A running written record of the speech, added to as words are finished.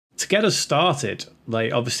get us started,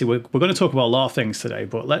 like obviously we're going to talk about a lot of things today,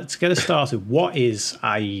 but let's get us started. What is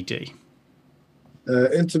IED?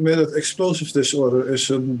 Intermittent explosive disorder is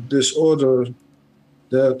a disorder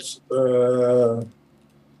that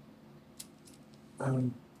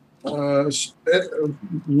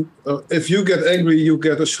if you get angry, you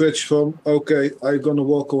get a switch from, okay, I'm going to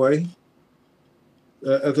walk away.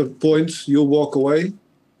 At a point, you walk away.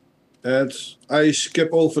 And I skip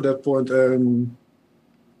over that point and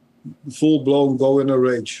full-blown go in a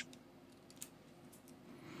rage.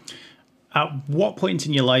 At what point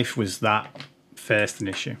in your life was that first an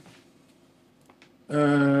issue?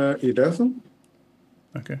 11.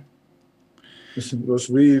 Okay. It was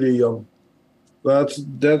really young. But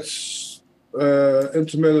that's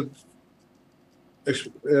intermittent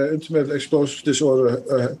explosive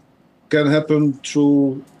disorder can happen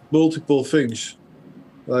through multiple things.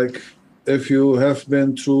 Like if you have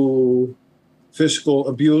been through physical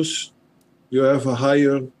abuse, you have a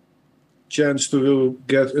higher chance to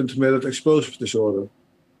get intermittent explosive disorder.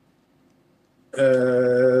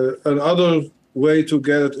 Another way to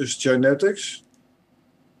get it is genetics.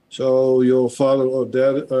 So your father or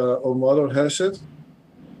dad or mother has it.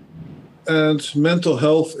 And mental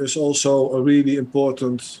health is also a really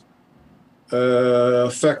important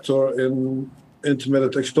factor in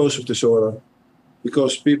intermittent explosive disorder,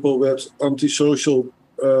 because people with antisocial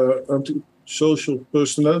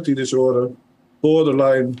personality disorder,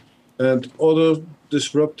 borderline, and other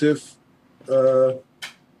disruptive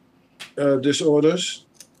disorders,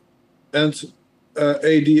 and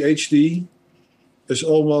ADHD is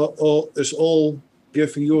all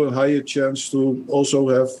giving you a higher chance to also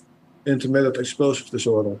have intermittent explosive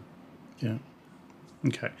disorder. Yeah.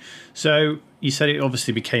 Okay. So you said it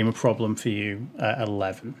obviously became a problem for you at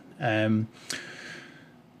 11.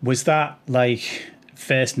 Was that like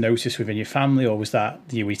first noticed within your family, or was that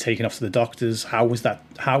you were taken off to the doctors? How was that?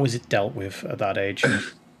 How was it dealt with at that age?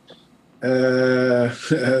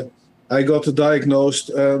 I got diagnosed,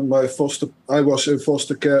 and I was in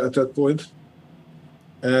foster care at that point.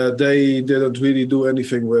 They didn't really do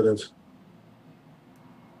anything with it.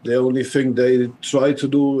 The only thing they tried to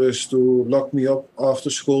do is to lock me up after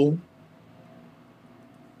school.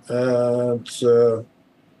 And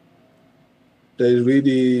they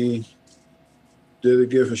really didn't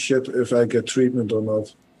give a shit if I get treatment or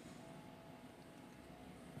not.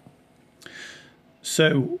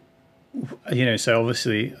 So, so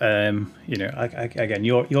obviously, again,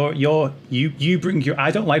 you bring your.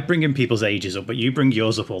 I don't like bringing people's ages up, but you bring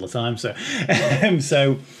yours up all the time. So,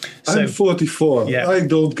 I'm 44. Yeah. I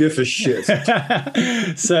don't give a shit.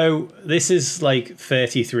 So this is like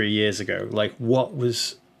 33 years ago. Like, what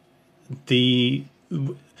was the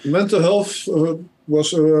mental health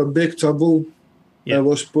was a big taboo and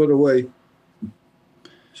was put away.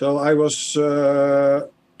 So I was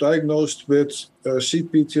diagnosed with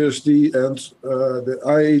CPTSD and the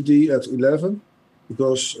IED at 11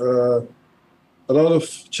 because a lot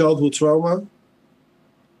of childhood trauma.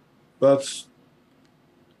 But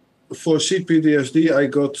for CPTSD, I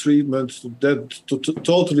got treatment that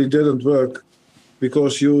totally didn't work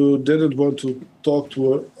because you didn't want to talk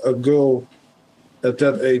to a girl at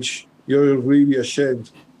that age. You're really ashamed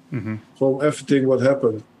from everything what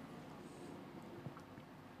happened.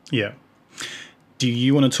 Yeah. Do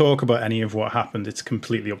you want to talk about any of what happened? It's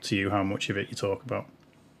completely up to you how much of it you talk about.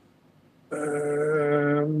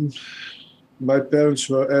 My parents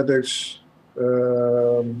were addicts.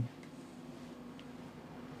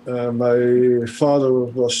 My father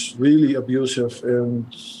was really abusive in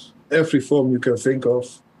every form you can think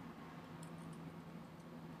of.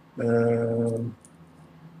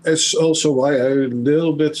 It's also why I'm a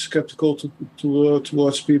little bit skeptical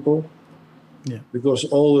towards people. Yeah. Because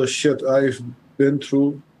all the shit I've been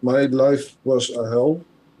through, my life was a hell.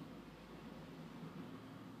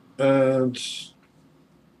 And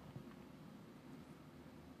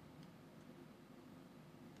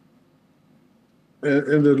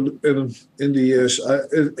in the years,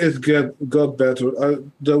 it got better.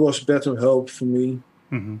 There was better help for me.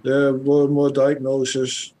 There were more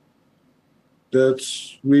diagnoses that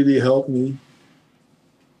really helped me.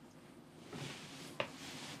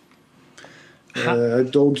 I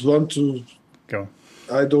don't want to go.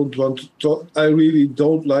 I don't want to talk. I really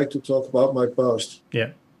don't like to talk about my past.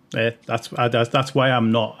 Yeah, that's why I'm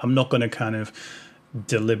not going to kind of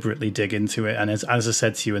deliberately dig into it. And as I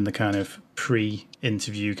said to you in the kind of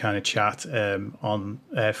pre-interview kind of chat on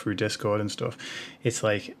through Discord and stuff, it's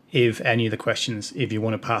like, if any of the questions, if you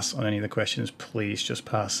want to pass on any of the questions, please just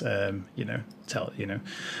pass. You know,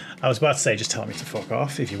 I was about to say just tell me to fuck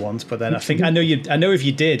off if you want, but then I know if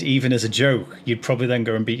you did, even as a joke, you'd probably then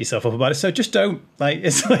go and beat yourself up about it. So just don't. Like,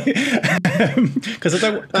 it's like, because I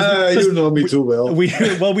don't. You know me too well. We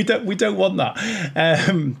don't want that.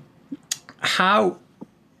 How,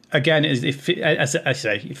 again, as I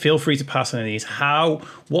say, feel free to pass on these.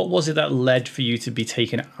 What was it that led for you to be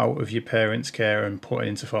taken out of your parents' care and put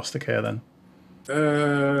into foster care then?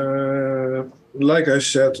 Like I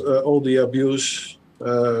said, all the abuse,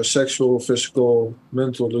 sexual, physical,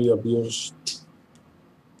 mentally abuse.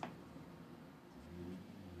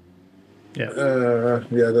 Yeah.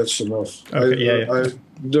 Yeah, that's enough. Okay,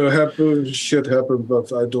 Shit happened,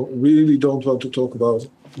 but I don't want to talk about it.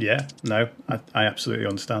 Yeah, no, I absolutely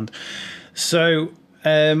understand. So,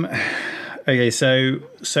 okay, so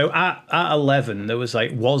at 11, there was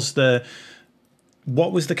like, what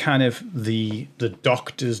was the kind of the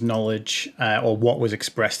doctor's knowledge, or what was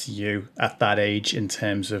expressed to you at that age in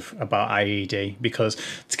terms of about IED? Because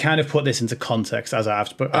to kind of put this into context, as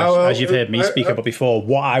you've heard me speak about before,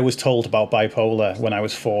 what I was told about bipolar when I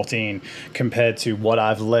was 14 compared to what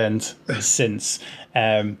I've learned since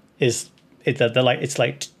it's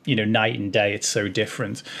like, you know, night and day. It's so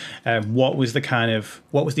different. What was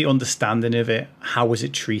the understanding of it? How was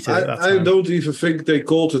it treated at that time? I don't even think they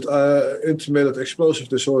called it intermittent explosive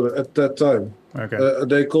disorder at that time. Okay.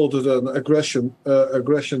 They called it an aggression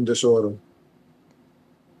disorder.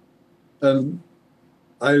 And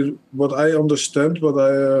what I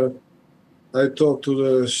talked to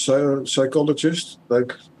the psychologist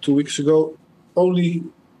like 2 weeks ago. Only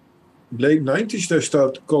late 90s they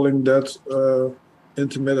start calling that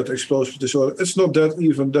intermittent explosive disorder. It's not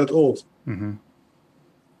even that old. Mm-hmm.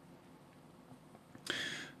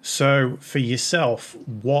 So for yourself,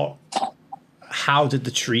 how did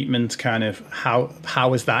the treatment how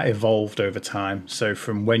has that evolved over time? So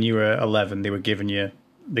from when you were 11, they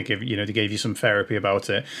gave you some therapy about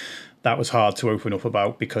it. That was hard to open up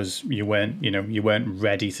about because you weren't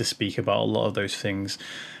ready to speak about a lot of those things.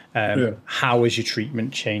 How has your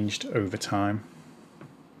treatment changed over time?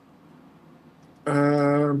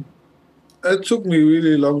 It took me a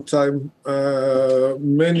really long time.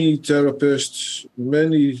 Many therapists,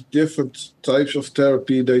 many different types of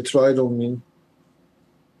therapy they tried on me.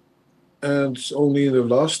 And only in the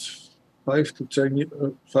last 5 to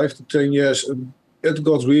 10 years, it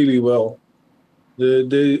got really well.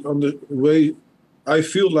 I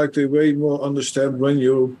feel like they way more understand when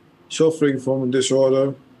you're suffering from a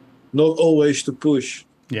disorder, not always to push.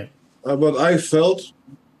 Yeah. But I felt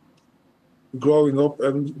growing up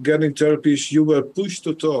and getting therapies, you were pushed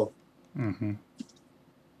to talk. Mm-hmm.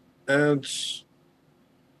 And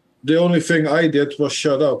the only thing I did was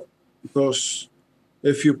shut up, because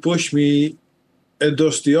if you push me, it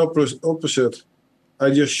does the opposite.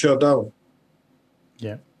 I just shut down.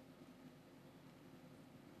 Yeah.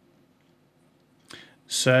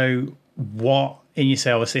 So what, and you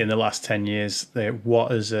say obviously in the last 10 years,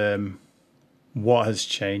 what has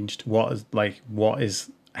changed? What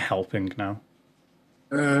is helping now?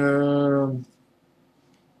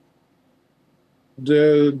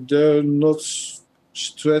 They're not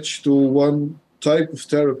stretched to one type of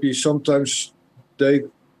therapy. Sometimes they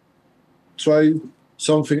try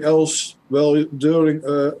something else. Well, during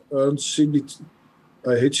CBT,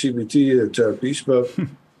 I hate CBT therapies, but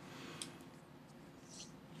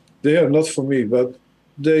they are not for me. But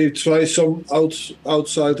they try some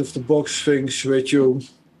outside of the box things with you,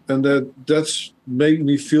 and that's made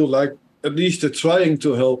me feel like at least they're trying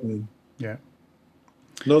to help me. Yeah.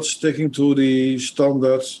 Not sticking to the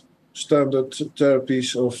standard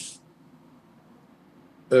therapies of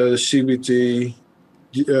CBT,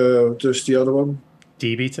 just the other one.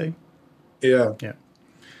 DBT? Yeah. Yeah.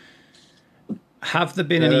 Have there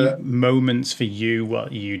been any moments for you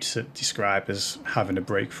what you'd describe as having a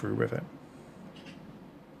breakthrough with it?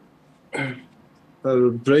 A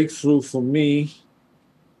breakthrough for me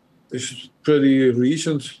is pretty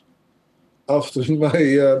recent. After my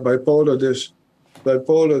bipolar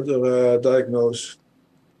diagnosis,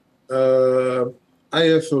 I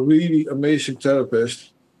have a really amazing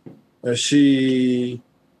therapist, and she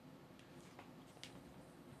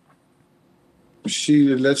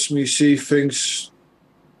lets me see things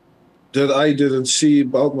that I didn't see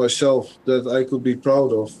about myself that I could be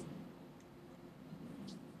proud of.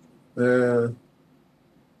 A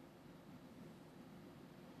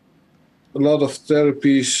lot of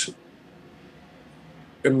therapies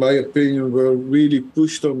in my opinion, were really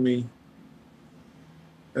pushed on me.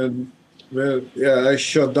 And I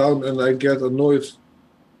shut down and I get annoyed.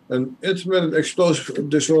 And intermittent explosive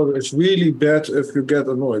disorder is really bad if you get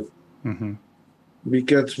annoyed. Mm-hmm. We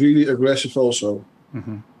get really aggressive also.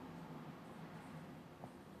 Mm-hmm.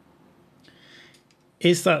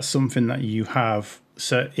 Is that something that you have?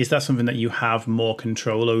 So, is that something that you have more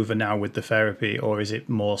control over now with the therapy, or is it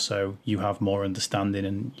more so you have more understanding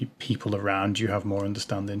and people around you have more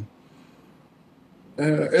understanding?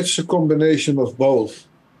 It's a combination of both.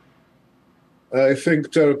 I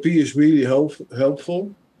think therapy is really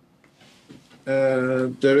helpful.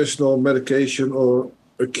 There is no medication or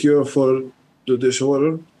a cure for the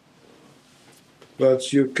disorder,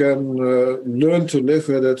 but you can learn to live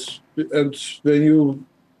with it. And when you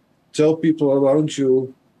tell people around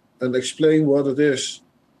you and explain what it is,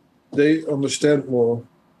 they understand more.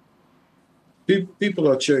 People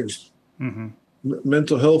are changed. Mm-hmm.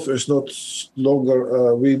 Mental health is not longer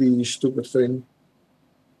a really stupid thing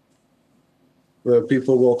where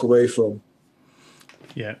people walk away from.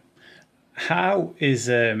 Yeah. What is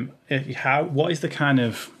the kind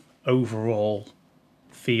of overall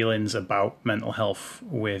feelings about mental health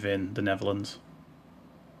within the Netherlands?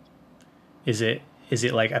 Is it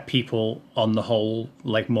like, are people on the whole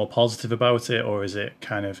like more positive about it, or is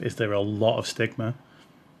there a lot of stigma?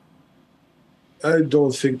 I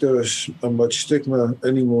don't think there is much stigma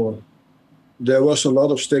anymore. There was a lot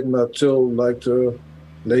of stigma till like the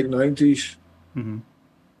late 90s. Mm-hmm.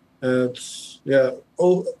 And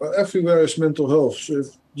everywhere is mental health. So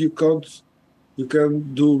if you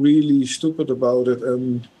can do really stupid about it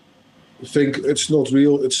and think it's not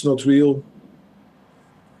real.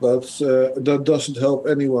 But that doesn't help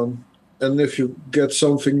anyone. And if you get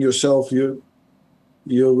something yourself, you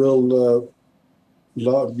will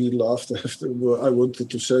be laughed after. I wanted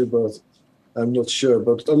to say, but I'm not sure.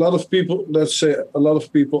 But a lot of people, let's say, a lot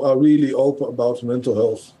of people are really open about mental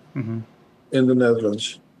health Mm-hmm. in the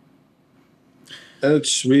Netherlands. And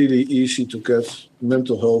it's really easy to get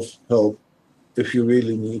mental health help if you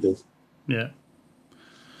really need it. Yeah,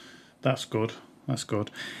 that's good.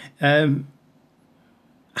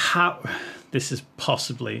 How this is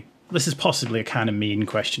possibly a kind of mean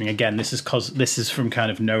questioning. Again, this is from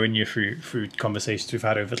kind of knowing you through conversations we've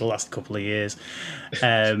had over the last couple of years.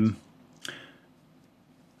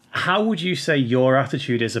 How would you say your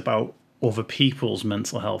attitude is about other people's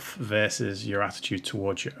mental health versus your attitude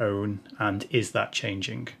towards your own, and is that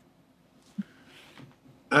changing?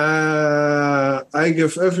 I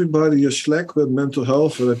give everybody a slack with mental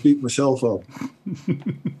health, and I beat myself up.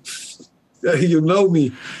 You know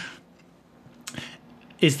me.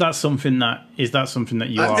 Is that something that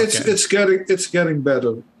you are? It's getting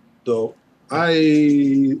better, though.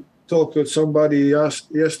 I talked with somebody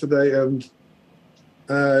yesterday, and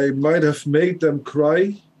I might have made them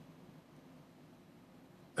cry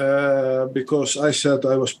because I said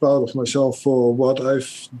I was proud of myself for what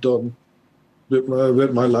I've done with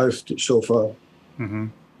my life so far. Mm-hmm.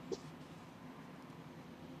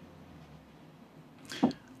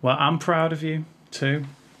 Well, I'm proud of you too.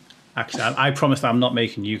 Actually, I promise that I'm not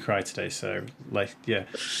making you cry today. So, let's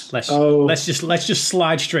just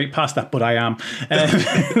slide straight past that. But I am.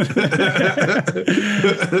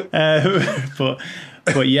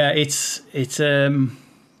 But yeah, it's.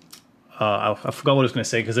 I forgot what I was going to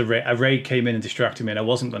say because a raid came in and distracted me, and I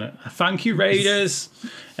wasn't going to. Thank you, raiders.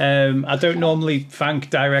 I don't normally thank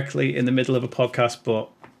directly in the middle of a podcast, but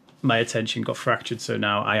my attention got fractured, so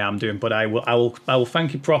now I am doing. But I will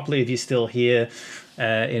thank you properly if you're still here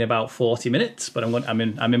in about 40 minutes. But I'm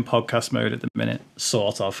in podcast mode at the minute,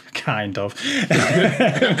 sort of, kind of.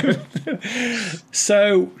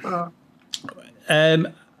 So,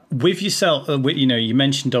 with yourself, you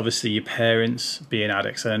mentioned obviously your parents being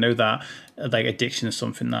addicts, and I know that like addiction is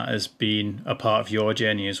something that has been a part of your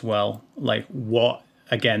journey as well. Like, what,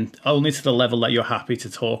 again, only to the level that you're happy to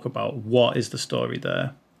talk about, what is the story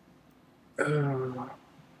there? I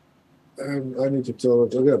need to tell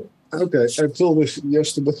it again. Okay, I told this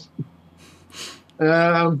yesterday.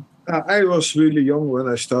 I was really young when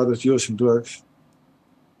I started using drugs.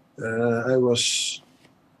 I was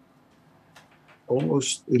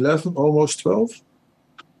almost 11, almost 12.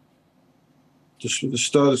 Just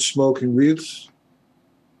started smoking weed.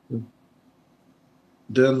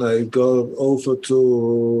 Then I got over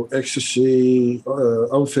to ecstasy,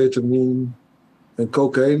 amphetamine, and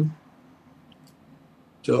cocaine.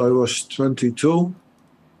 Till I was 22.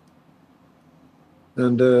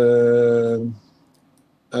 And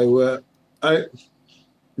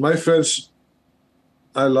my friends,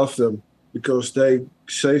 I love them because they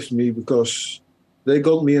saved me, because they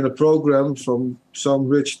got me in a program from some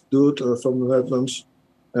rich dude from the Netherlands,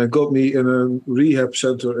 and got me in a rehab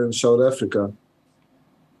center in South Africa.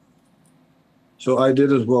 So I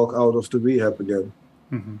didn't walk out of the rehab again.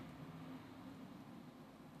 Mm-hmm.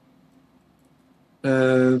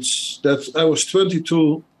 And that I was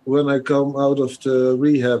 22 when I come out of the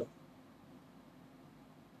rehab.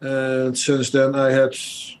 And since then I had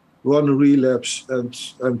one relapse, and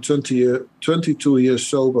I'm 22 years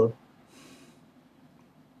sober.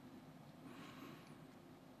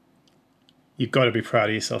 You've got to be proud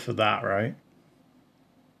of yourself for that, right?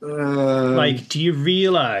 Like, do you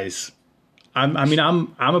realize? I'm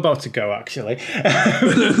about to go, actually.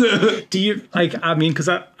 Do you, like, I mean, because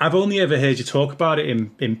I've only ever heard you talk about it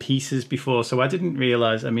in pieces before, so I didn't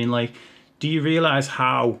realize. I mean, like, do you realize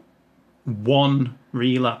how one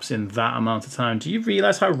relapse in that amount of time, do you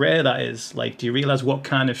realize how rare that is? Like, do you realize what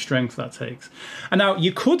kind of strength that takes? And now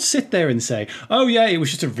you could sit there and say, oh yeah, it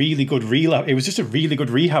was just a really good relapse, it was just a really good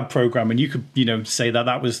rehab program, and you could, you know, say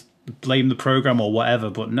that was blame the program or whatever,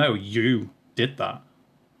 but no, you did that.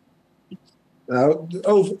 Now,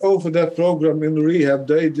 over that program in the rehab,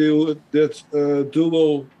 they did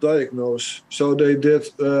dual diagnose. So they did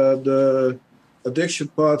the addiction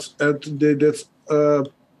part, and they did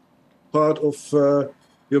part of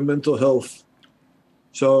your mental health.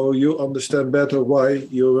 So you understand better why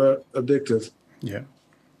you were addicted. Yeah.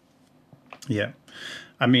 Yeah.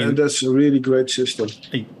 I mean, and that's a really great system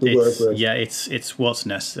to work with. Yeah, it's what's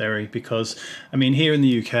necessary, because I mean, here in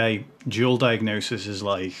the UK, dual diagnosis is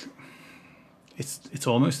like it's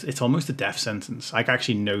almost a death sentence. I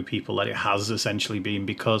actually know people that it has essentially been,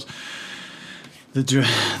 because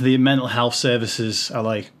the mental health services are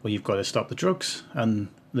like, well, you've got to stop the drugs, and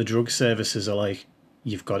the drug services are like,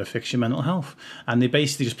 you've got to fix your mental health, and they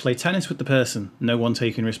basically just play tennis with the person, no one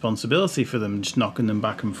taking responsibility for them, just knocking them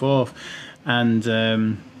back and forth. And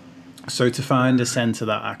so to find a centre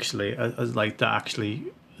that actually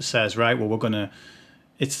says, right, well, we're gonna,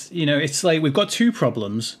 it's, you know, it's like we've got two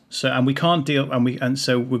problems, so and we can't deal, and we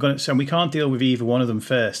can't deal with either one of them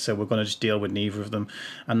first, so we're gonna just deal with neither of them.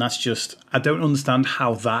 And that's just, I don't understand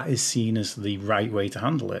how that is seen as the right way to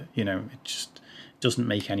handle it. You know, it just doesn't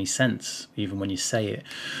make any sense even when you say it.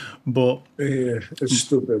 But yeah, it's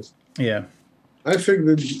stupid. Yeah, I think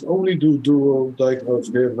they only do dual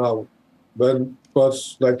diagnosis here now, but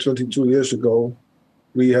like 22 years ago,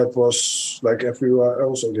 rehab was like everywhere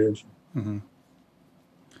else again. Mm-hmm.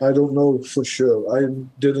 I don't know for sure. I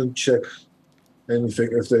didn't check anything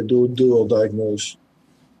if they do dual diagnose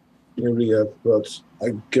in rehab, but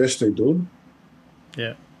I guess they do.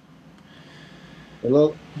 Yeah.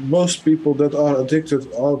 Most people that are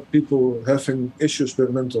addicted are people having issues with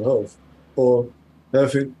mental health or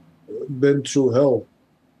having been through hell.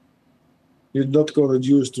 You're not going to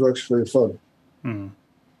use drugs for your fun. Mm.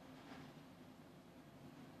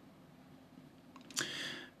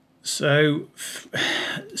 So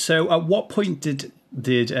at what point did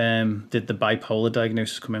the bipolar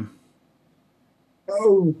diagnosis come in?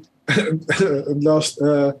 Oh, last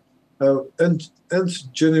end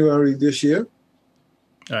January this year.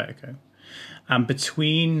 Right. Okay. And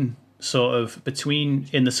between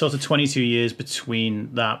in the sort of 22 years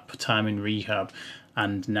between that time in rehab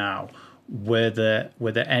and now, were there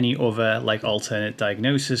any other like alternate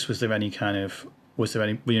diagnosis? Was there any,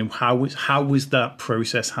 you know, how was that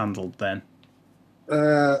process handled then?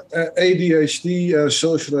 ADHD,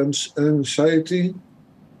 social anxiety,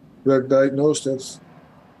 were diagnosed as,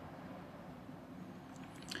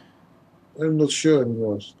 I'm not sure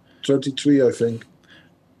anymore, 23, I think.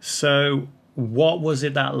 So what was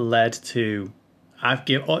it that led to,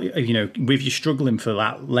 you know, with you struggling for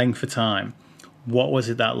that length of time, what was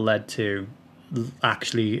it that led to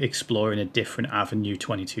actually exploring a different avenue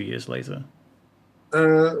 22 years later?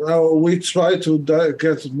 We tried to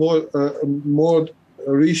get more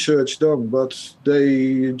research done, but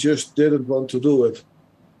they just didn't want to do it,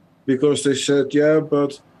 because they said, yeah,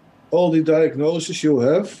 but all the diagnoses you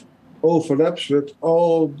have overlaps with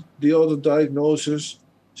all the other diagnoses,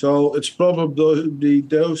 so it's probably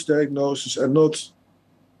those diagnoses and not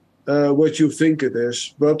what you think it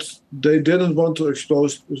is. But they didn't want to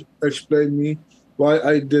explain me why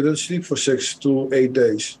I didn't sleep for 6 to 8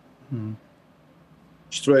 days. Hmm.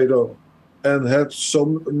 Straight up, and had so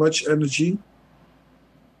much energy.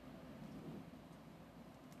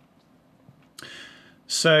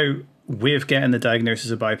 So with getting the diagnosis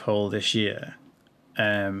of bipolar this year,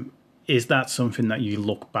 is that something that you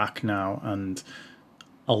look back now and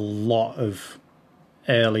a lot of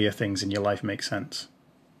earlier things in your life make sense?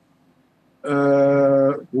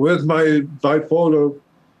 With my bipolar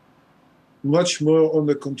much more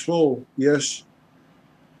under control, yes.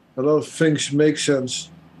 a lot of things make sense.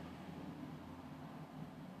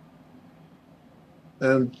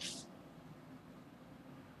 And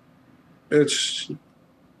it's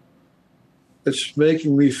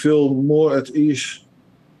making me feel more at ease.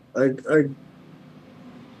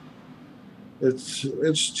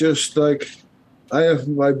 It's just like I have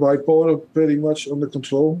my bipolar pretty much under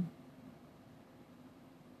control.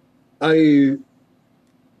 I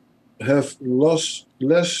have less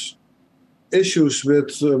issues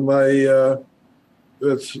with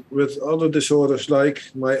with other disorders like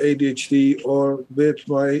my ADHD or with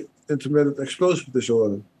my intermittent explosive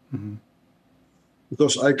disorder,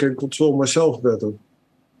 because I can control myself better.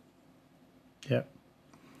 Yeah.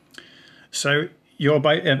 So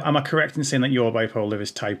am I correct in saying that your bipolar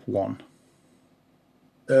is type 1?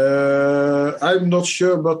 I'm not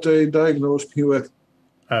sure what they diagnosed me with.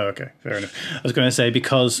 Oh, okay, fair enough. I was going to say,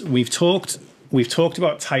 because we've talked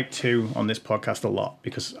about type 2 on this podcast a lot,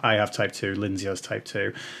 because I have type 2, Lindsay has type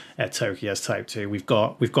 2, Toki has type 2. We've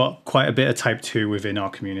got quite a bit of type 2 within our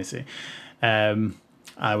community.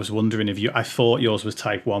 I was wondering I thought yours was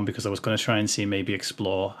type 1, because I was going to try and maybe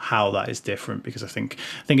explore how that is different, because I think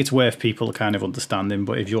it's worth people kind of understanding.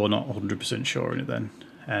 But if you're not 100% sure in it, then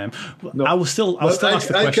no. I'll still ask the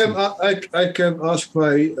question. I can ask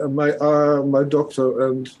my doctor,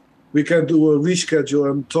 and we can do a reschedule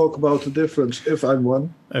and talk about the difference if I'm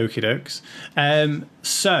one. Okie dokes.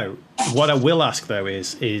 So what I will ask though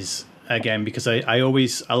is again, because I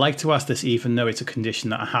like to ask this, even though it's a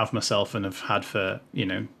condition that I have myself and have had for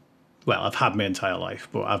I've had my entire life,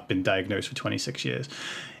 but I've been diagnosed for 26 years.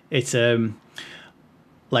 It's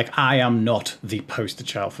like, I am not the poster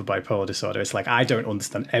child for bipolar disorder. It's like, I don't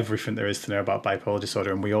understand everything there is to know about bipolar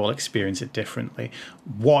disorder, and we all experience it differently.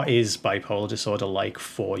 What is bipolar disorder like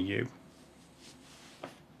for you?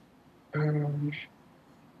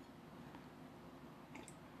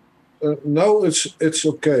 Now it's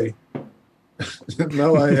okay.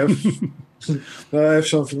 Now I have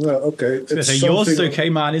something. Okay, yours is okay,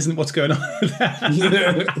 man. Isn't what's going on?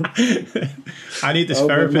 I need this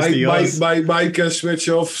therapist of yours. My mic can switch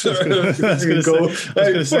off.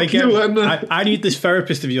 I need this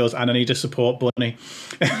therapist of yours, and I need a support bunny.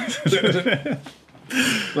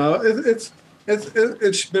 No,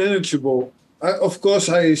 it's manageable. Of course,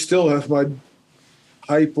 I still have my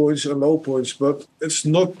high points and low points, but it's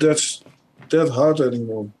not that hard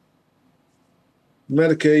anymore.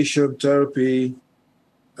 Medication, therapy,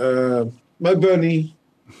 my bunny,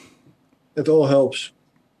 it all helps.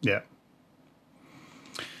 Yeah.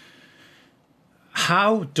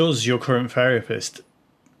 How does your current therapist,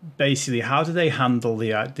 basically, how do they handle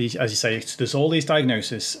these, as you say, there's all these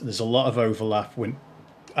diagnoses, there's a lot of overlap, and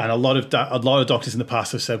a lot of doctors in the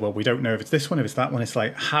past have said, well, we don't know if it's this one, if it's that one. It's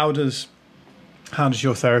like, how does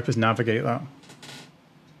your therapist navigate that?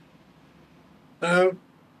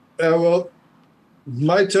 Well,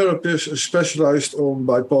 my therapist is specialized on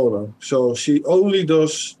bipolar, so she only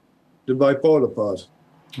does the bipolar part.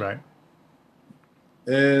 Right.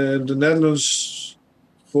 And the Netherlands,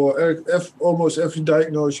 for almost every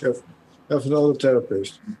diagnosis, have another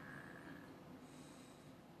therapist.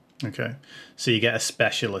 Okay. So you get a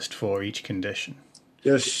specialist for each condition?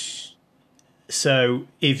 Yes. So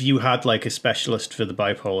if you had like a specialist for the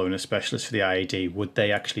bipolar and a specialist for the IAD, would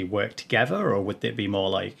they actually work together, or would it be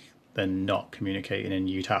more like they're not communicating and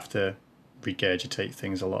you'd have to regurgitate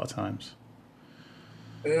things a lot of times?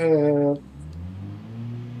 I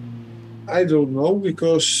don't know,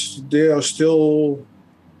 because they are still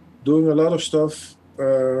doing a lot of stuff.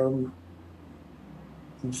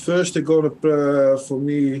 First, they're going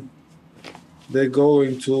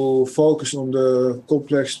to focus on the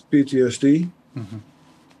complex PTSD.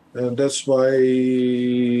 And that's why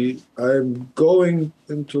I'm going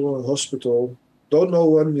into a hospital, don't know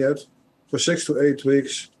when yet, for 6 to 8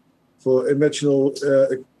 weeks for emotional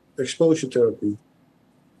exposure therapy.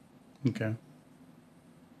 Okay.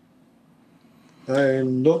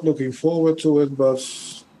 I'm not looking forward to it, but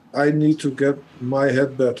I need to get my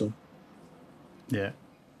head better. Yeah.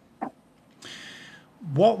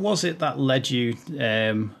 What was it that led you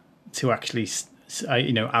to actually,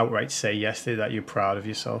 outright say yesterday that you're proud of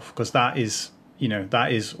yourself? Because that is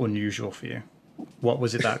unusual for you. What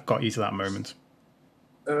was it that got you to that moment?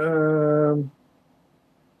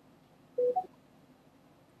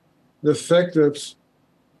 The fact that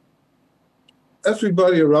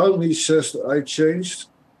everybody around me says that I changed.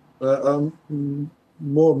 I'm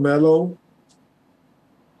more mellow.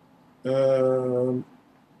 I'm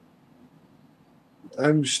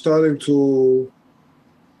starting to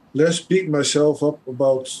less beat myself up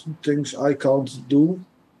about things I can't do,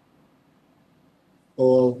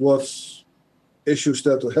 or what issues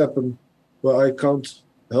that happen where I can't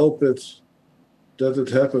help it, that it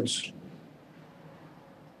happens.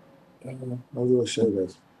 How do I say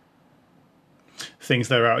that? Things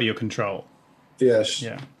that are out of your control. Yes.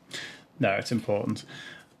 Yeah. No, it's important.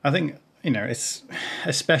 I think, it's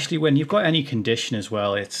especially when you've got any condition as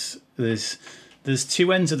well. There's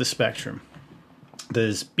two ends of the spectrum.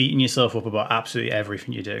 There's beating yourself up about absolutely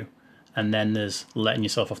everything you do, and then there's letting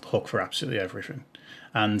yourself off the hook for absolutely everything.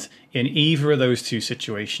 And in either of those two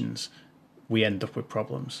situations, we end up with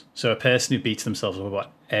problems. So a person who beats themselves up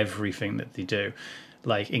about everything that they do,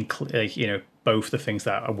 both the things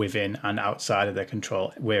that are within and outside of their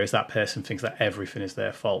control, whereas that person thinks that everything is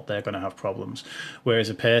their fault, they're going to have problems. Whereas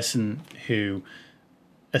a person who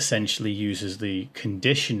essentially uses the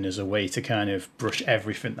condition as a way to kind of brush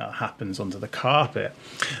everything that happens under the carpet,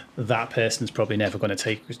 that person's probably never going to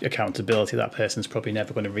take accountability. That person's probably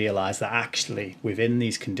never going to realize that actually within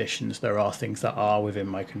these conditions there are things that are within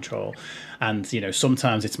my control. And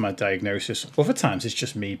sometimes it's my diagnosis, other times it's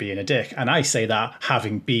just me being a dick, and I say that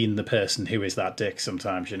having been the person who is that dick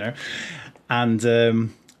sometimes. And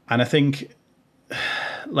I think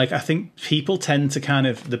people tend to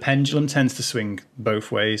the pendulum tends to swing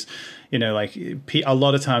both ways. A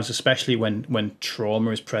lot of times, especially when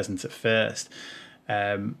trauma is present at first,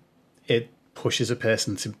 it pushes a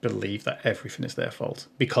person to believe that everything is their fault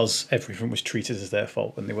because everything was treated as their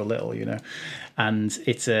fault when they were little, and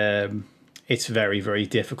it's very, very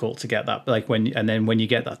difficult to get that. When you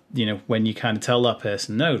get that, when you kind of tell that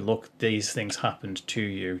person, no, look, these things happened to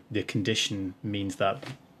you. The condition means that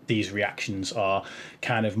these reactions are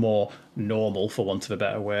kind of more normal, for want of a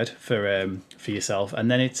better word, for yourself.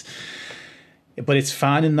 And then it's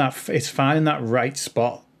finding that right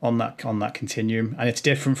spot on that continuum, and it's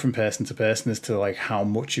different from person to person as to how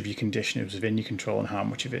much of your condition is within your control and how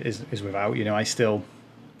much of it is without.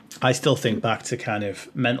 I still think back to kind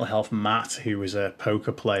of mental health. Matt, who was a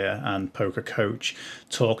poker player and poker coach,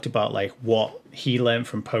 talked about what he learned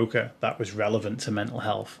from poker that was relevant to mental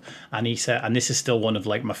health. And he said, and this is still one of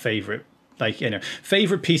my favorite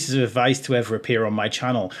pieces of advice to ever appear on my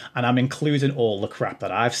channel. And I'm including all the crap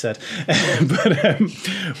that I've said.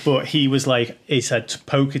 But he said,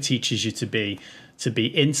 poker teaches you to be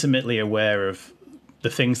intimately aware of the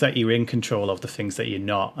things that you're in control of, the things that you're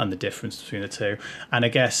not, and the difference between the two. And I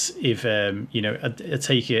guess if I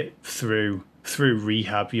take it through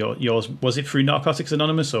rehab, yours, was it through Narcotics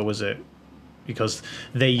Anonymous, or was it because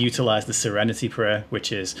they utilize the serenity prayer,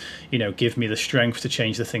 which is, give me the strength to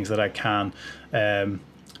change the things that I can,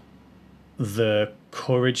 the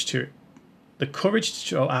courage to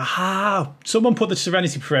someone put the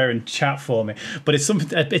serenity prayer in chat for me, but it's something.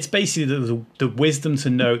 It's basically the wisdom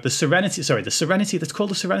to know the serenity. Sorry, the serenity. That's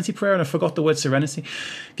called the serenity prayer, and I forgot the word serenity.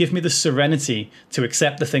 Give me the serenity to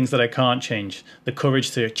accept the things that I can't change, the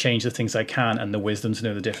courage to change the things I can, and the wisdom to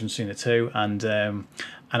know the difference between the two. And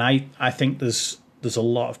I think there's a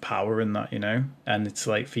lot of power in that, And it's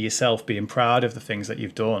for yourself, being proud of the things that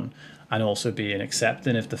you've done, and also being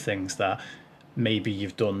accepting of the things that maybe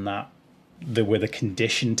you've done that with a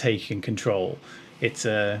condition taking control. I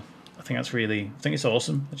think it's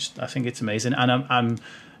awesome. I think it's amazing, and I'm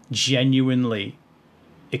genuinely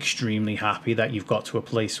extremely happy that you've got to a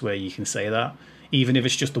place where you can say that, even if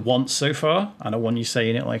it's just the once so far. I don't want you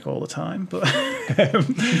saying it all the time, but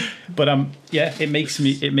it makes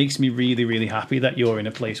me really, really happy that you're in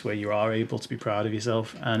a place where you are able to be proud of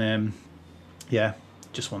yourself. And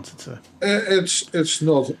just wanted to. It's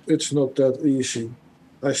not that easy.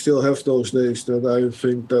 I still have those days that I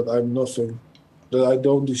think that I'm nothing, that I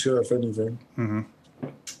don't deserve anything. Mm-hmm.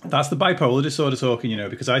 That's the bipolar disorder talking,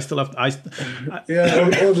 because I still have. Or the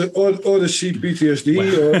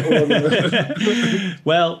CPTSD.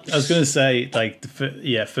 Well, I was going to say,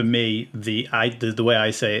 for me, the way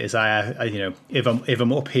I say it is, if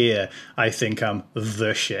I'm up here, I think I'm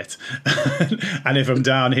the shit, and if I'm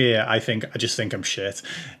down here, I just think I'm shit.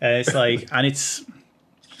 And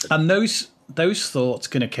those thoughts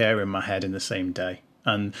can occur in my head in the same day.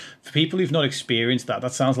 And for people who've not experienced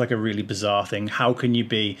that sounds like a really bizarre thing. How can you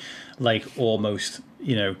be almost,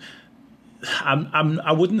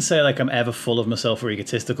 I wouldn't say I'm ever full of myself or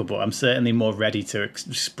egotistical, but I'm certainly more ready to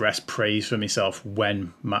express praise for myself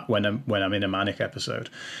when I'm in a manic episode.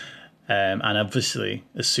 And obviously,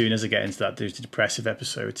 as soon as I get into that depressive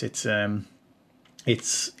episode,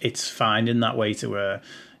 it's finding that way to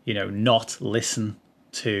not listen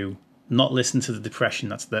to the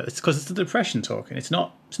depression. It's because it's the depression talking. It's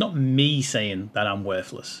not me saying that I'm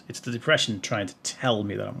worthless. It's the depression trying to tell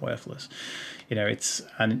me that I'm worthless. It's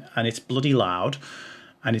bloody loud,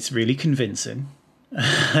 and it's really convincing,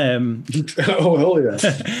 Oh hell yeah!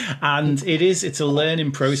 And it's a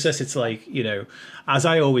learning process. It's like, you know, as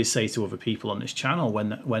I always say to other people on this channel,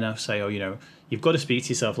 when I say, oh, you know, you've got to speak to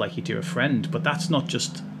yourself like you do a friend, but that's not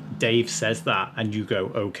just Dave says that and you go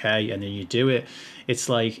okay and then you do it. It's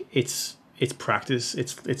like it's practice.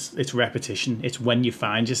 It's repetition. It's when you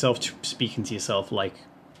find yourself speaking to yourself like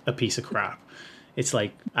a piece of crap. It's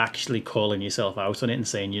like actually calling yourself out on it and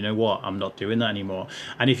saying, you know what, I'm not doing that anymore.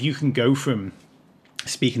 And if you can go from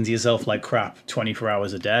speaking to yourself like crap 24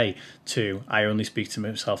 hours a day to I only speak to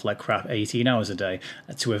myself like crap 18 hours a day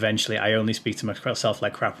to eventually I only speak to myself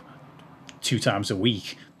like crap 2 times a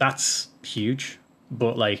week, that's huge.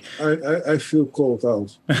 But like I feel called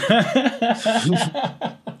out.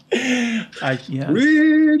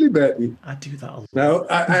 Really badly. I do that a lot. Now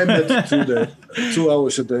I'm at 2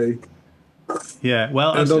 hours a day. Yeah,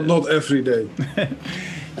 well, and not every day.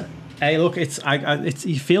 Hey, look, it's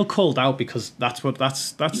you feel called out because that's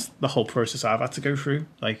the whole process I've had to go through.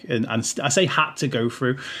 Like, and I say had to go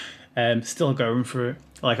through, still going through it.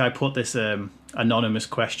 Like, I put this anonymous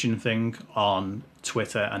question thing on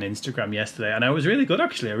Twitter and Instagram yesterday, and I was really good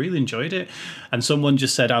actually. I really enjoyed it. And someone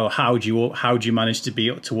just said, "Oh, how do you manage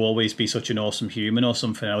to always be such an awesome human or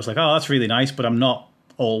something?" And I was like, "Oh, that's really nice, but I'm not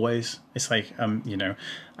always." It's like you know,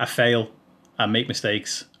 I fail. I make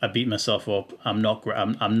mistakes. I beat myself up. I'm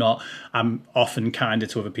often kinder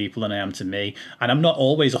to other people than I am to me. And I'm not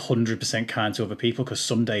always 100% kind to other people because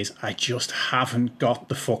some days I just haven't got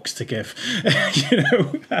the fucks to give, you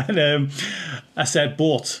know. And I said,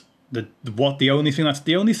 but the only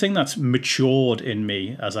thing that's matured in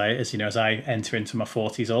me as I enter into my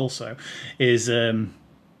 40s also is the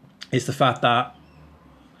fact that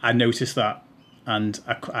I notice that and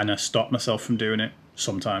I stop myself from doing it.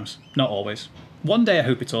 Sometimes, not always. One day I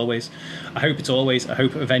hope it's always. I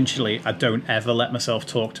hope eventually I don't ever let myself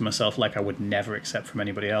talk to myself like I would never accept from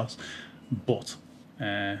anybody else. But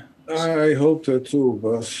I hope that too,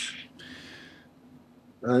 but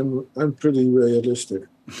I'm pretty realistic.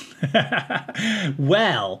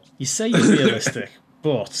 Well, you say you're realistic,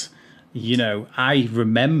 but you know, I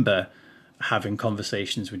remember having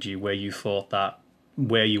conversations with you where you thought that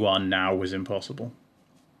where you are now was impossible.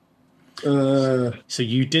 So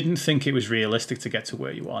you didn't think it was realistic to get to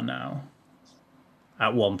where you are now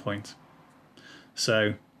at one point.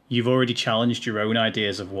 So you've already challenged your own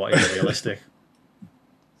ideas of what is realistic.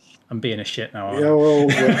 I'm being a shit now. Yeah, well,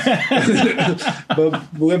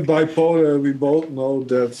 but with bipolar, we both know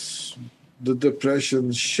that the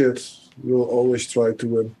depression shit will always try to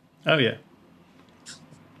win. Oh, yeah.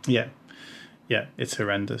 Yeah, it's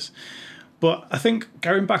horrendous. But I think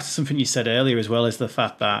going back to something you said earlier as well is the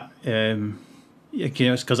fact that, you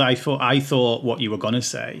know, because I thought what you were going to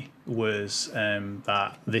say was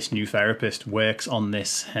that this new therapist works on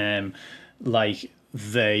this, like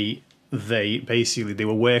they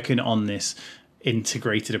were working on this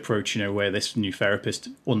integrated approach, you know, where this new therapist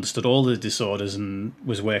understood all the disorders and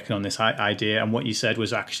was working on this idea. And what you said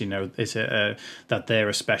was actually, no, is it that they're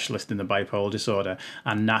a specialist in the bipolar disorder,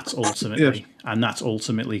 and that's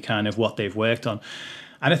ultimately kind of what they've worked on.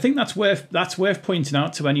 And I think that's worth pointing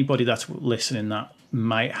out to anybody that's listening that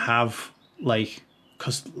might have, like,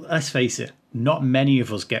 because let's face it, not many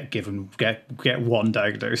of us get one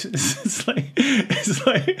diagnosis. It's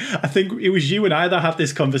like I think it was you and I that had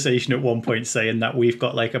this conversation at one point saying that we've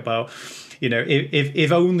got like about, you know,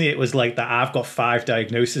 if only it was like that I've got 5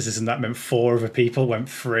 diagnoses and that meant 4 other people went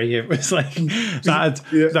free. It was like that'd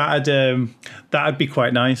be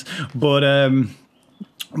quite nice.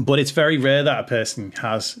 But it's very rare that a person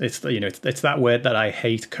has, it's that word that I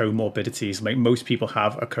hate, comorbidities. Like most people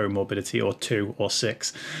have a comorbidity or 2 or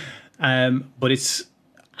 6. But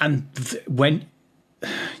when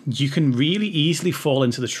you can really easily fall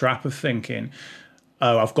into the trap of thinking,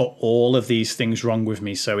 oh, I've got all of these things wrong with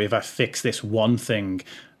me, so if I fix this one thing,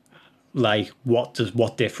 like what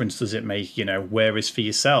difference does it make, you know? Whereas for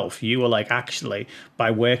yourself, you were like, actually,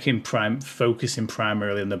 by focusing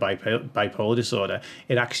primarily on the bipolar disorder,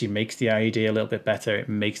 it actually makes the IED a little bit better. It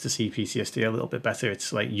makes the CPTSD a little bit better.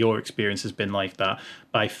 It's like your experience has been like that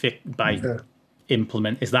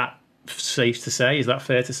implement. Is that safe to say? Is that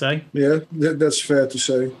fair to say? Yeah, that's fair to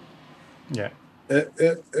say. Yeah.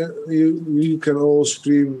 You can all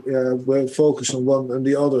scream, yeah, well, focus on one and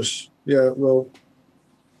the others. Yeah, well,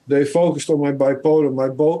 they focused on my bipolar. My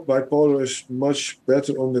bipolar is much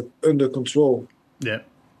better under control. Yeah.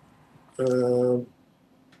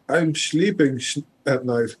 I'm sleeping at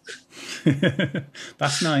night.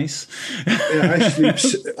 That's nice. Yeah,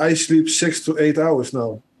 I sleep 6 to 8 hours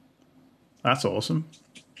now. That's awesome.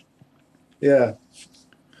 Yeah. I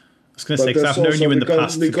was going to say, because I've known you in the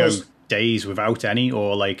past to go days without any,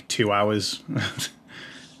 or like 2 hours.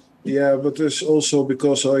 Yeah, but it's also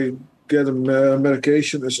because I get a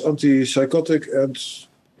medication as antipsychotic, and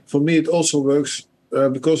for me it also works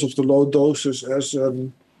because of the low doses as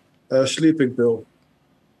a sleeping pill.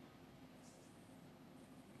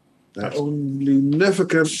 I only never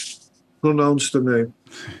can pronounce the name.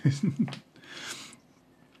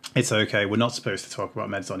 It's okay. We're not supposed to talk about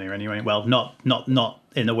meds on here anyway. Well, not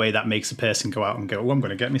in a way that makes a person go out and go, "Oh, I'm going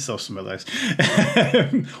to get myself some of those."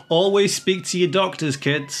 Always speak to your doctors,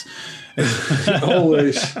 kids.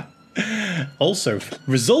 Always. Also,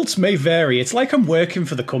 results may vary. It's like I'm working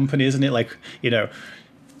for the company, isn't it? Like, you know,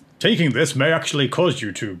 taking this may actually cause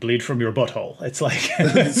you to bleed from your butthole. It's like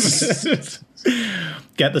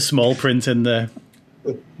get the small print in there.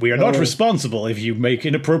 We are not responsible if you make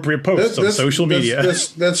inappropriate posts on social media.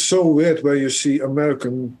 That's so weird when you see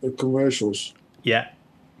American commercials. Yeah.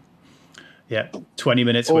 20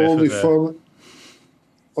 minutes worth of...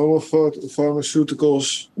 All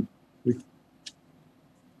pharmaceuticals.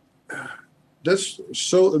 That's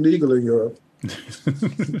so illegal in Europe.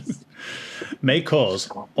 May cause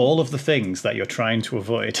all of the things that you're trying to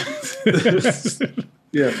avoid.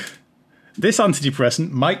 Yeah. This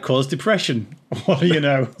antidepressant might cause depression. What do you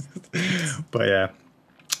know? But yeah,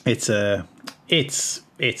 it's an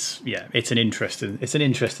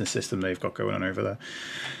interesting system they've got going on over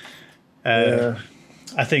there.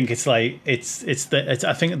 I think it's like I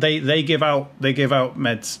think they give out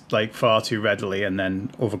meds like far too readily, and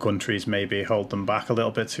then other countries maybe hold them back a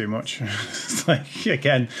little bit too much. It's like,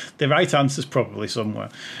 again, the right answer's probably somewhere.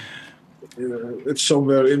 It's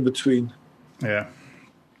somewhere in between. Yeah.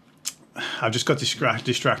 I've just got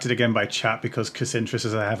distracted again by chat because Cassandra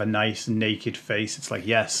says I have a nice naked face. It's like,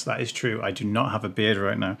 yes, that is true. I do not have a beard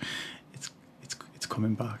right now. It's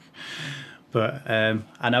coming back. But and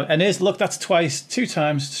here's, look, that's two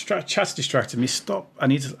times. Chat's distracted me. Stop. I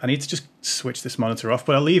need to just switch this monitor off.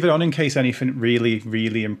 But I'll leave it on in case anything really,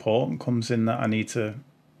 really important comes in that I need to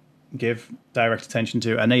give direct attention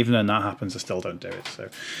to. And even when that happens, I still don't do it. So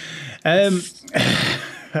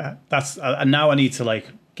that's and now I need to like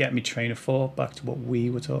get me train of thought back to what we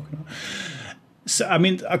were talking about. So I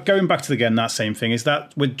mean, going back to again that same thing is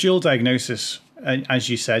that with dual diagnosis, as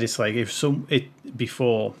you said, it's like if a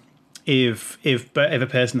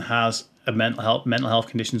person has a mental health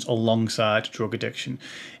conditions alongside drug addiction,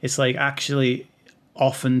 it's like actually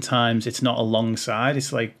oftentimes it's not alongside.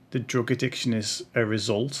 It's like the drug addiction is a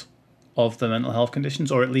result of the mental health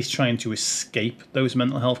conditions, or at least trying to escape those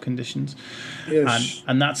mental health conditions. Yes.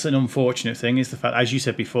 And that's an unfortunate thing, is the fact, as you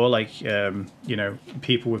said before, like you know,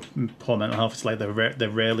 people with poor mental health, it's like they're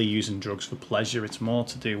rarely using drugs for pleasure. It's more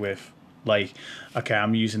to do with like, okay,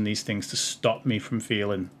 I'm using these things to stop me from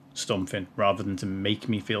feeling something rather than to make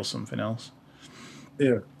me feel something else.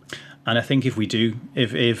 Yeah. And I think if we do,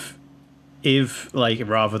 if like,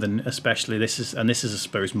 rather than, especially this is I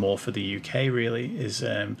suppose more for the UK really, is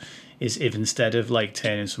if instead of like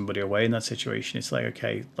turning somebody away in that situation, it's like,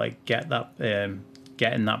 okay, like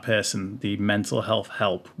getting that person the mental health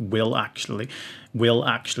help will actually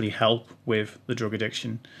help with the drug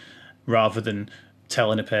addiction, rather than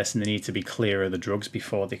telling a person they need to be clear of the drugs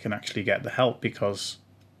before they can actually get the help. Because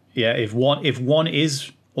yeah, if one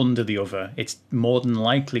is under the other, it's more than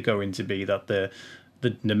likely going to be that the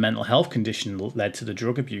mental health condition led to the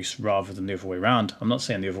drug abuse rather than the other way around. I'm not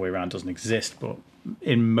saying the other way around doesn't exist, but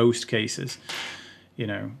in most cases, you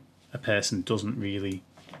know, a person doesn't really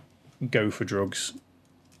go for drugs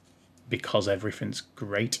because everything's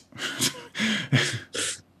great.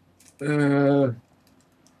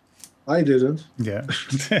 I didn't. Yeah.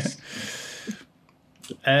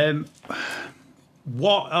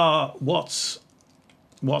 What's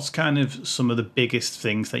kind of some of the biggest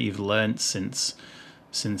things that you've learned since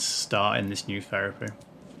starting this new therapy?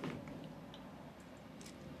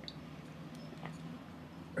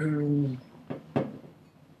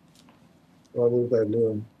 What did I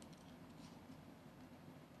learn?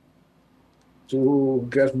 To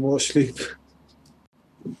get more sleep.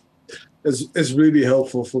 It's really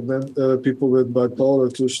helpful for people with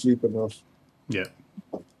bipolar to sleep enough. Yeah.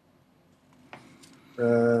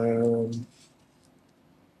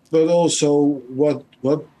 But also, what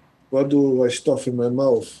do I stuff in my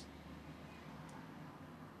mouth?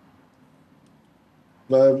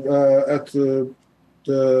 But at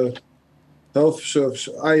the health service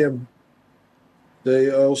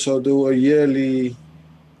they also do a yearly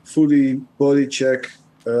fully body check,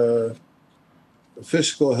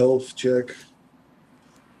 physical health check.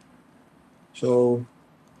 So,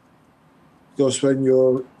 because when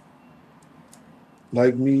you're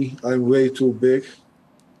like me, I'm way too big.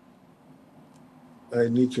 I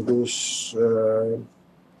need to lose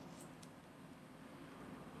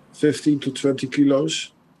 15 to 20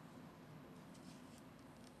 kilos.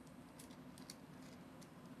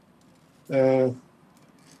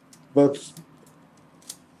 But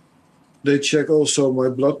they check also my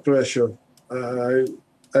blood pressure. I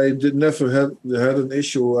did never had an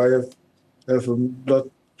issue. I have a blood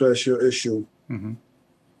pressure issue. Mm-hmm.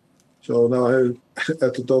 So now I'm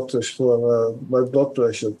at the doctors for my blood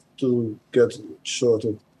pressure to get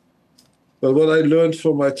sorted. But what I learned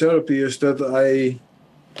from my therapy is that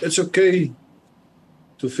it's okay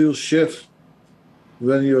to feel shit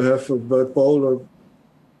when you have a bipolar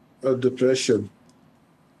depression.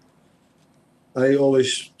 I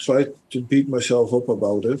always tried to beat myself up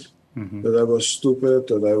about it, Mm-hmm. that I was stupid,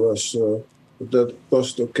 that I was that it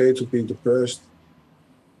wasn't okay to be depressed.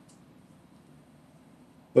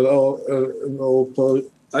 But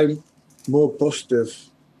I'm more positive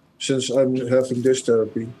since I'm having this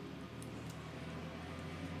therapy.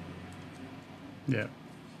 Yeah.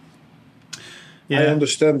 I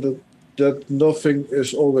understand that nothing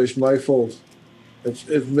is always my fault.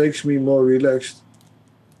 It makes me more relaxed.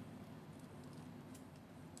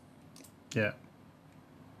 Yeah.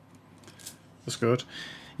 That's good.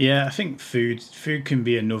 Yeah, I think food can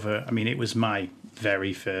be another. I mean, it was my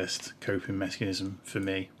very first coping mechanism for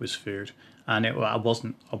me was food, and I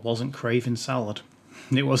wasn't craving salad.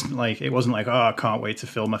 It wasn't like oh, I can't wait to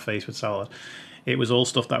fill my face with salad. It was all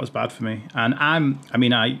stuff that was bad for me. And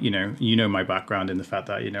you know my background in the fact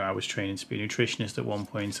that, I was training to be a nutritionist at one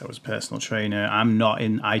point. I was a personal trainer.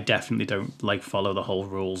 I definitely don't like follow the whole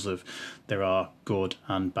rules of there are good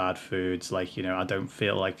and bad foods. Like, I don't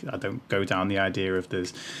feel like I don't go down the idea of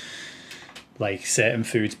there's like certain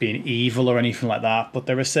foods being evil or anything like that. But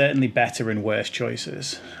there are certainly better and worse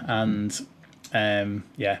choices. And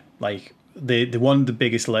like, the one of the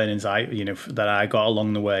biggest learnings that I got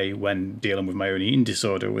along the way when dealing with my own eating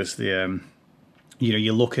disorder was the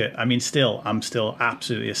you look at, I'm still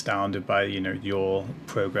absolutely astounded by your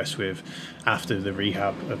progress with after the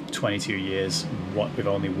rehab of 22 years with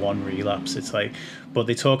only one relapse. It's like, but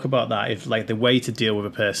they talk about that if like the way to deal with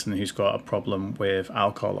a person who's got a problem with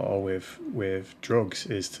alcohol or with drugs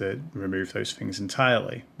is to remove those things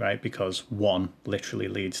entirely, right? Because one literally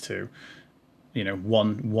leads to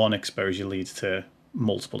one exposure leads to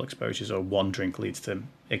multiple exposures, or one drink leads to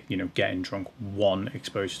getting drunk. One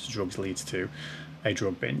exposure to drugs leads to a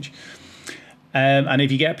drug binge. And if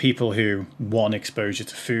you get people who one exposure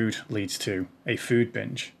to food leads to a food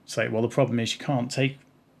binge, it's like, well, the problem is you can't take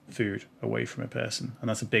food away from a person, and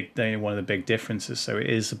that's one of the big differences. So it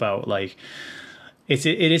is about like it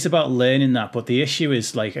is about learning that, but the issue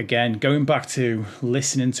is like, again, going back to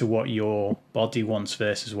listening to what your body wants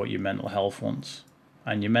versus what your mental health wants,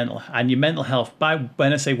 and your mental health.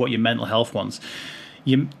 When I say what your mental health wants,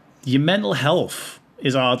 your mental health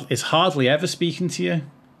is hardly ever speaking to you.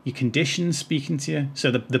 Your condition's speaking to you.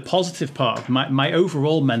 So the positive part of my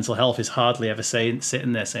overall mental health is hardly ever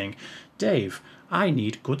sitting there saying, Dave, I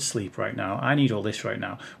need good sleep right now. I need all this right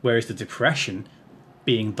now. Whereas the depression,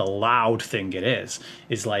 being the loud thing it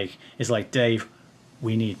is like, Dave,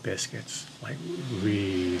 we need biscuits. Like,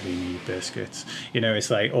 really need biscuits. It's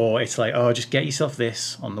like, oh, just get yourself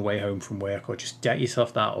this on the way home from work, or just get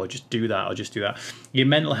yourself that, or just do that, or just do that. Your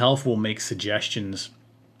mental health will make suggestions,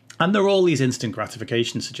 and they're all these instant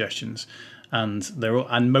gratification suggestions, and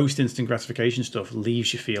most instant gratification stuff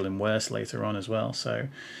leaves you feeling worse later on as well. So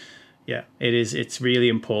yeah, it's really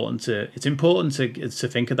important to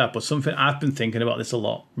think of that. But something I've been thinking about this a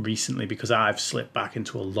lot recently, because I've slipped back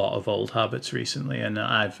into a lot of old habits recently, and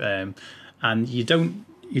and you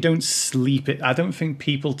don't sleep it. I don't think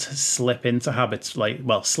people to slip into habits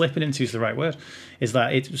slipping into is the right word. Is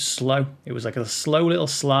that it was slow. It was like a slow little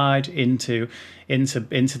slide into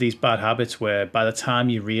these bad habits, where by the time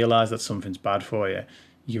you realize that something's bad for you,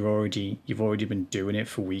 you've already been doing it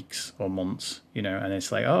for weeks or months, and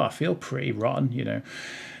it's like, oh, I feel pretty rotten,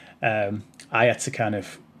 I had to kind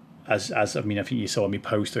of, I think you saw me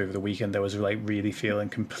post over the weekend, I was like really feeling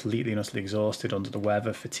completely and utterly exhausted, under the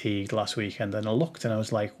weather, fatigued last weekend, and I looked and I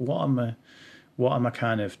was like, what am I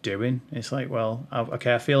kind of doing? It's like, well,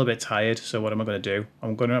 okay, I feel a bit tired, so what am I going to do?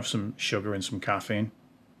 I'm going to have some sugar and some caffeine.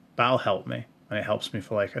 That'll help me, and it helps me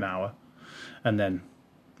for like an hour, and then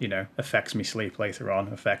affects me sleep later on,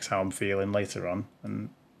 affects how I'm feeling later on, and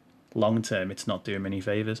long term, it's not doing me any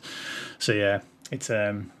favors. So yeah,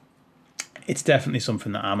 it's definitely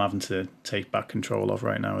something that I'm having to take back control of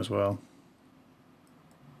right now as well.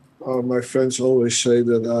 My friends always say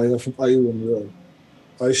that I have an iron will.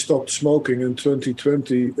 I stopped smoking in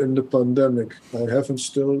 2020 in the pandemic. I haven't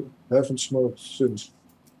smoked since.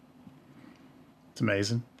 It's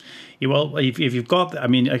amazing. Well, if you've got, I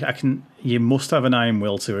mean, I can. You must have an iron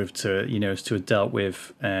will to have dealt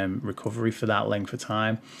with recovery for that length of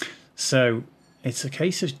time. So it's a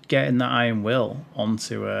case of getting that iron will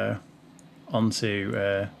onto the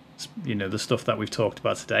stuff that we've talked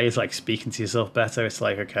about today. Is like speaking to yourself better. It's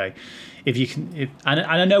like, okay, if you can, and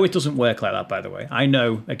I know it doesn't work like that, by the way. I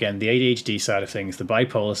know, again, the ADHD side of things, the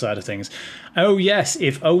bipolar side of things. Oh yes,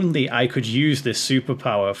 if only I could use this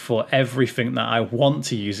superpower for everything that I want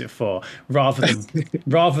to use it for,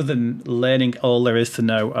 rather than learning all there is to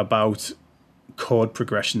know about chord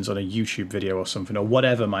progressions on a YouTube video or something, or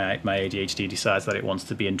whatever my ADHD decides that it wants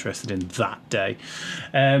to be interested in that day.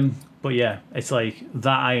 But yeah, it's like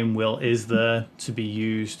that iron will is there to be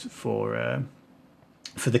used for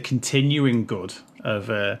the continuing good of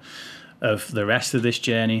the rest of this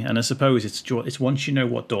journey. And I suppose it's once you know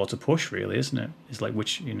what door to push, really, isn't it? It's like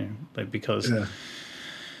which, because. Yeah.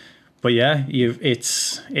 But yeah, it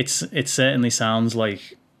certainly sounds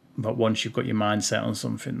like, but once you've got your mind set on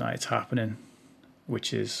something, that it's happening,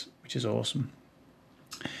 which is awesome.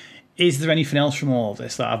 Is there anything else from all of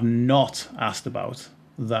this that I've not asked about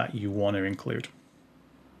that you want to include?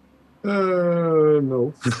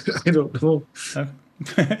 No, I don't know.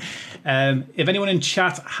 Okay. If anyone in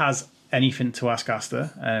chat has anything to ask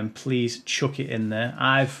Asta, please chuck it in there.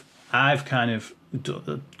 I've kind of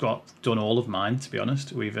done all of mine, to be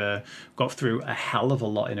honest. We've got through a hell of a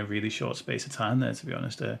lot in a really short space of time there, to be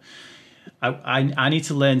honest. I need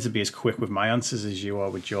to learn to be as quick with my answers as you are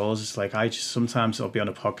with yours. It's like sometimes I'll be on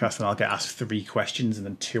a podcast and I'll get asked 3 questions and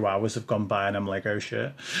then 2 hours have gone by and I'm like, oh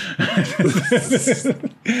shit.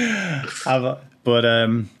 But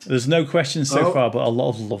there's no questions so far, but a lot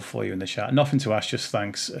of love for you in the chat. Nothing to ask, just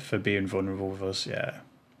thanks for being vulnerable with us. Yeah.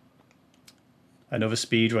 Another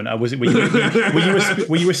speed run. Were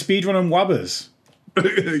you a speed run on Wabbers?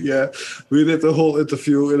 Yeah, we did the whole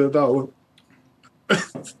interview in an hour.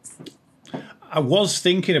 I was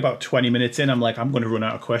thinking about 20 minutes in, I'm like, I'm going to run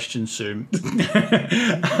out of questions soon.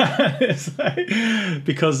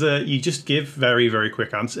 Because you just give very, very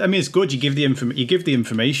quick answers. I mean, it's good. You give the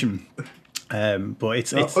information. But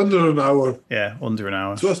it's under an hour. Yeah, under an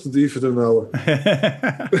hour. Just even an hour.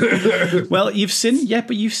 Well, you've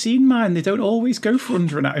seen mine. They don't always go for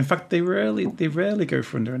under an hour. In fact, they rarely go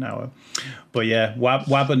for under an hour. But yeah,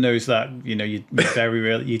 Wabber knows that. You very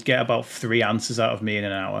rarely you'd get about 3 answers out of me in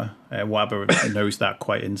an hour. Wabber knows that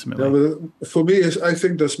quite intimately. Yeah, but for me, I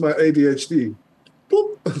think that's my ADHD.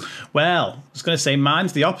 Well, I was going to say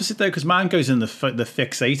mine's the opposite though, because mine goes in the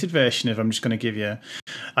fixated version. If I'm just going to give you,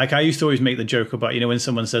 like, I used to always make the joke about, when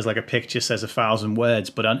someone says like a picture says 1,000 words,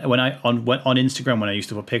 but on Instagram when I used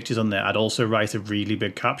to put pictures on there, I'd also write a really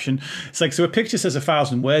big caption. It's like, so a picture says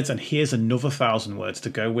 1,000 words, and here's another 1,000 words to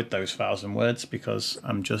go with those 1,000 words, because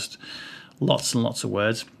I'm just lots and lots of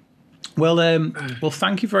words. Well,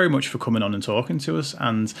 thank you very much for coming on and talking to us.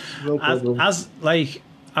 And no problem.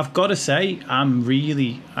 I've got to say, I'm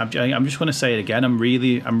just going to say it again. I'm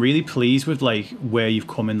really pleased with like where you've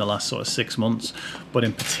come in the last sort of 6 months, but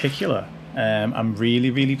in particular, I'm really,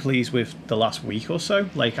 really pleased with the last week or so.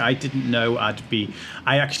 Like, I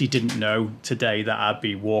actually didn't know today that I'd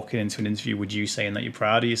be walking into an interview with you saying that you're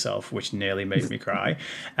proud of yourself, which nearly made me cry.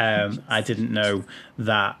 I didn't know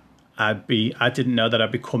that I'd be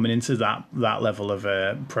coming into that level of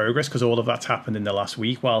progress, because all of that's happened in the last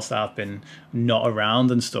week whilst I've been not around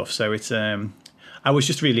and stuff. So it's I was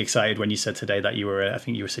just really excited when you said today that you were, I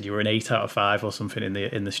think you said you were an 8 out of 5 or something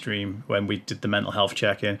in the stream when we did the mental health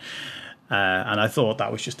check-in. And I thought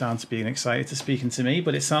that was just down to being excited to speaking to me,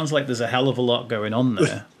 but it sounds like there's a hell of a lot going on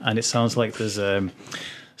there, and it sounds like there's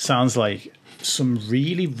some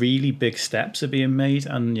really, really big steps are being made,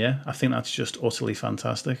 and yeah, I think that's just utterly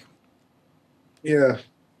fantastic. Yeah,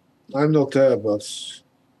 I'm not there, but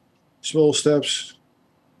small steps,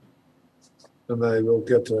 and I will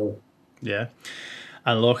get there. Yeah,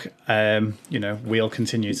 and look, we'll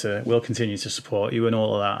continue to support you and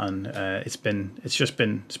all of that, and it's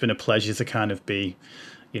been a pleasure to kind of be,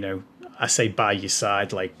 I say by your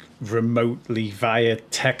side, like remotely via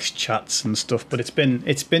text chats and stuff, but it's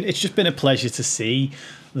just been a pleasure to see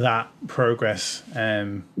that progress.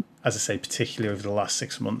 As I say, particularly over the last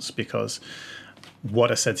 6 months, because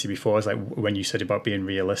what I said to you before is like when you said about being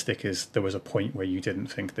realistic, is there was a point where you didn't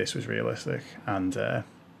think this was realistic, and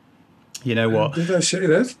you know what? Did I say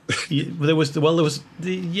that? There was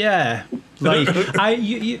like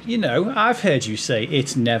I've heard you say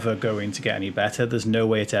it's never going to get any better. There's no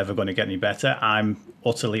way it's ever going to get any better. I'm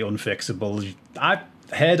utterly unfixable. I've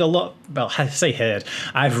heard a lot. Well, I say heard.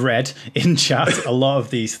 I've read in chat a lot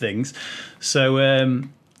of these things. So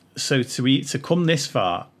to come this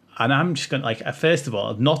far, and I'm just going to, like, first of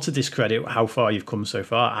all, not to discredit how far you've come so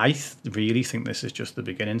far, I really think this is just the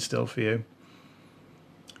beginning still for you.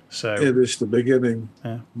 So it is the beginning,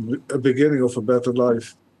 a beginning of a better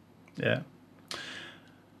life. Yeah.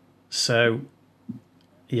 So,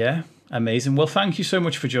 yeah, amazing. Well, thank you so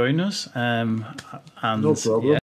much for joining us. And no problem. Yeah,